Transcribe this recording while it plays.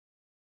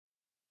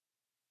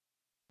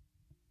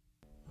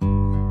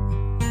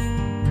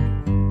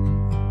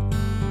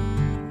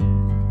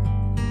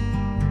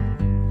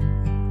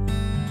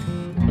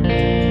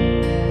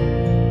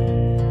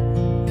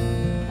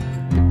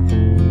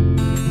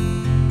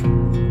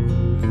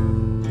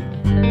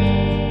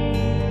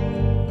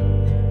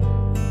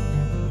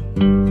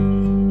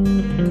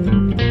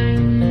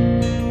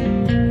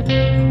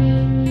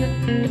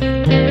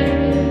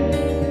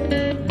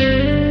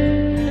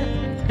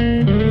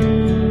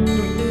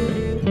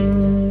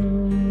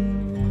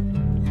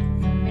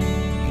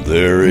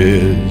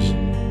is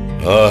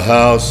a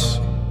house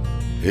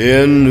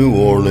in New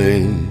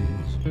Orleans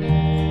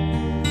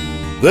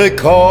they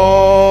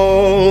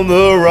call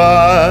the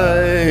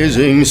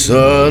Rising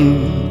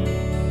Sun.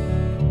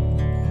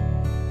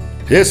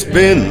 It's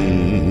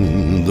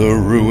been the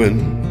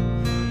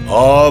ruin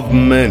of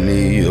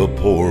many a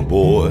poor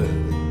boy,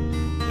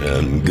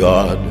 and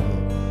God,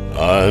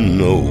 I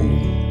know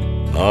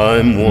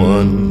I'm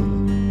one.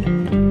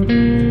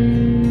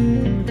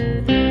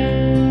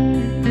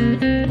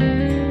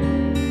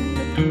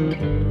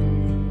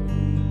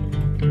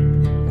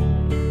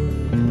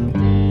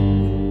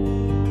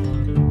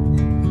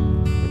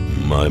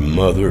 My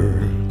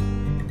mother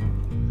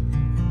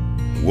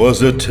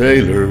was a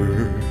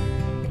tailor.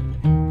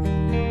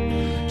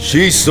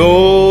 She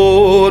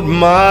sewed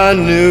my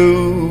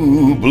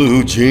new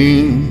blue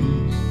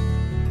jeans.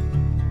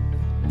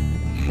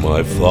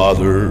 My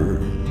father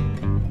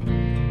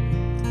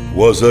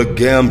was a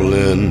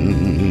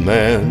gambling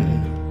man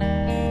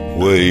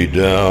way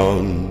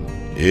down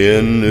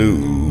in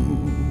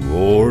New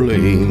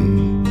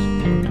Orleans.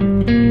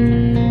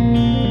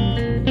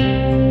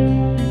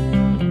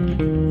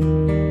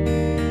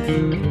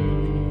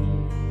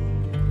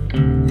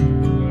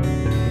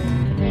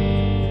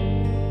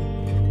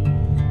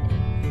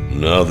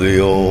 Now the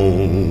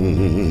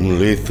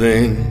only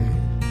thing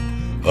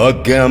a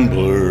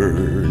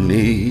gambler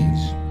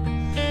needs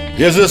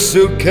is a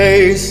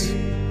suitcase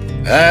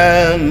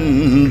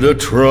and a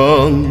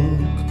trunk.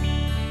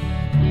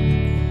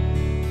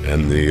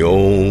 And the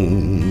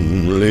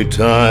only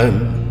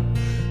time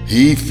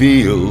he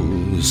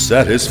feels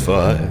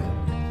satisfied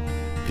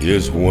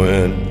is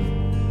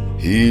when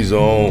he's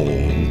on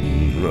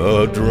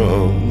a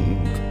drunk.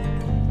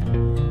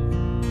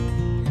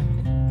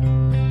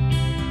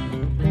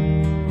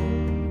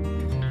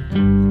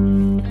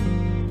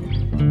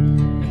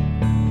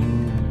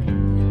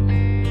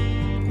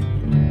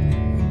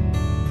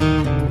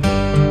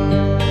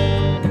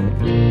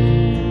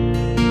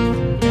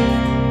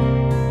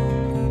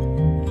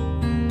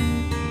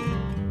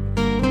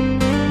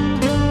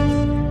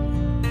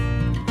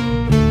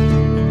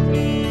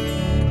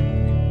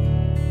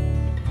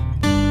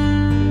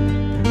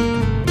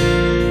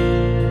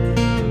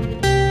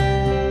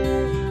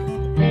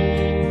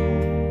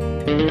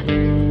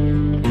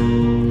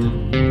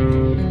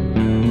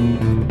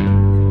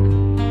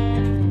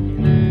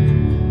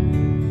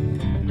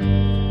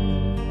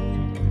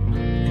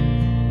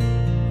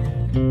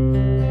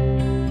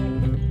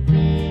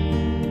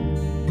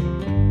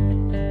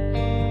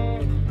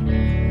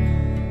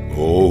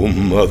 Oh,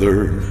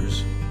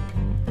 mothers,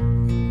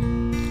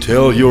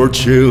 tell your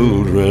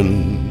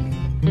children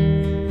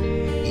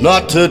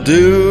not to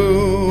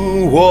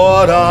do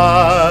what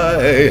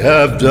I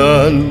have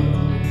done.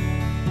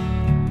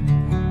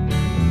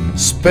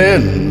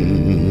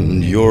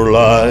 Spend your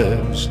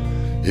lives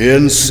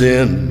in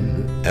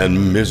sin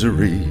and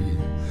misery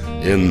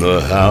in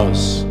the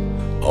house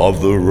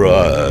of the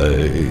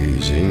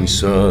rising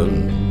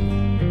sun.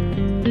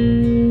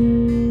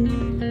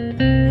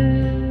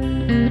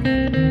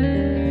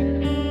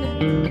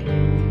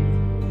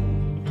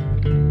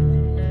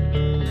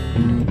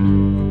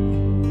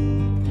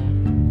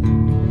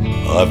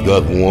 I've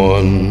got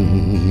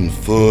one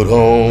foot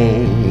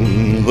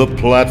on the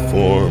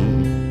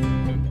platform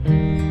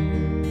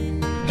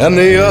and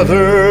the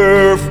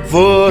other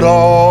foot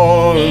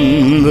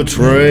on the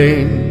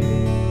train.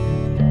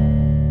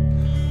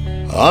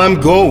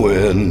 I'm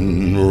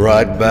going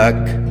right back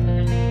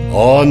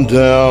on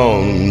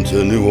down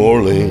to New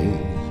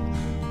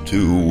Orleans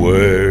to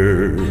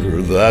wear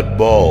that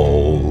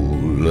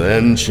ball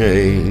and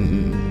chain.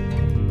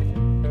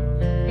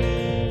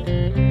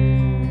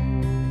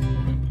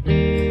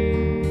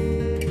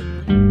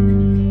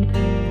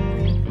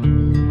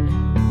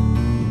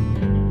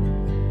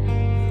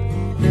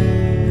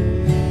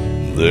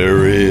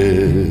 There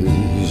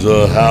is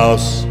a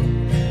house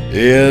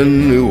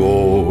in New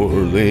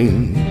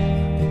Orleans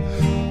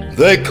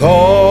they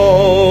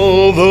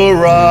call the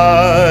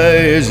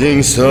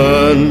Rising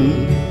Sun,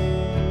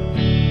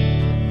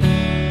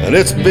 and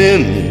it's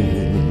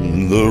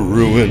been the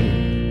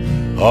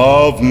ruin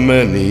of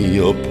many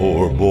a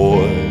poor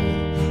boy,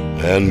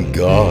 and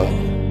God,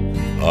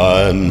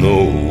 I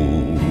know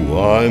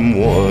I'm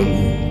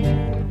one.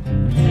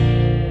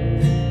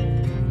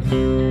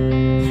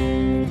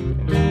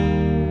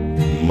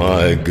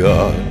 My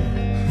God,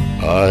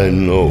 I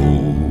know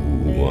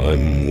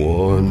I'm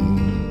one.